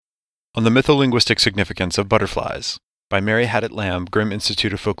On the Mytholinguistic Significance of Butterflies by Mary Haddett Lamb, Grimm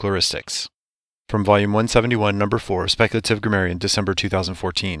Institute of Folkloristics. From Volume 171, Number 4, Speculative Grammarian, December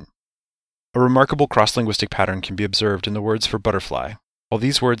 2014. A remarkable cross-linguistic pattern can be observed in the words for butterfly. While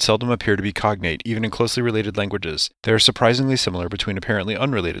these words seldom appear to be cognate even in closely related languages, they are surprisingly similar between apparently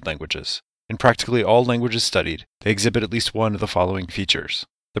unrelated languages. In practically all languages studied, they exhibit at least one of the following features: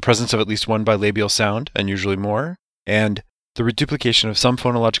 the presence of at least one bilabial sound, and usually more, and the reduplication of some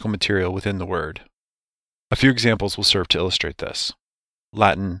phonological material within the word. A few examples will serve to illustrate this.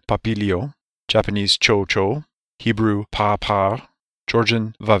 Latin papilio, Japanese cho-cho, Hebrew pa-pa,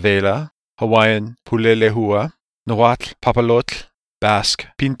 Georgian vavela, Hawaiian pulelehua, Nahuatl papalotl, Basque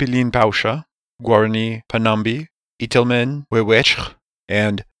pinpilin pausha, Guarani panambi, Itilmen wewech,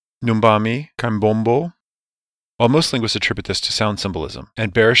 and Numbami kambombo. While most linguists attribute this to sound symbolism,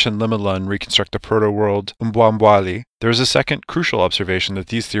 and Barish and Limalun reconstruct the proto-world Umbwambwali, there is a second, crucial observation that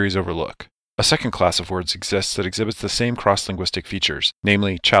these theories overlook. A second class of words exists that exhibits the same cross-linguistic features,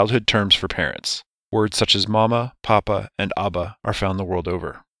 namely childhood terms for parents. Words such as mama, papa, and abba are found the world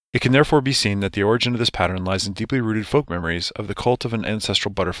over. It can therefore be seen that the origin of this pattern lies in deeply rooted folk memories of the cult of an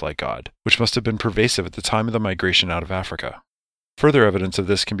ancestral butterfly god, which must have been pervasive at the time of the migration out of Africa. Further evidence of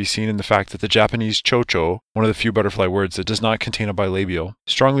this can be seen in the fact that the Japanese cho-cho, one of the few butterfly words that does not contain a bilabial,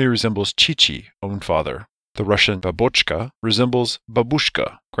 strongly resembles chichi, own father. The Russian babochka resembles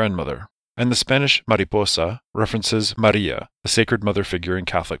babushka, grandmother. And the Spanish mariposa references Maria, a sacred mother figure in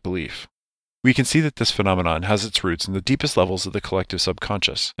Catholic belief. We can see that this phenomenon has its roots in the deepest levels of the collective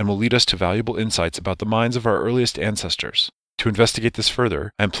subconscious, and will lead us to valuable insights about the minds of our earliest ancestors. To investigate this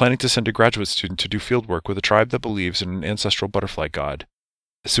further, I am planning to send a graduate student to do fieldwork with a tribe that believes in an ancestral butterfly god,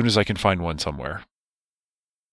 as soon as I can find one somewhere.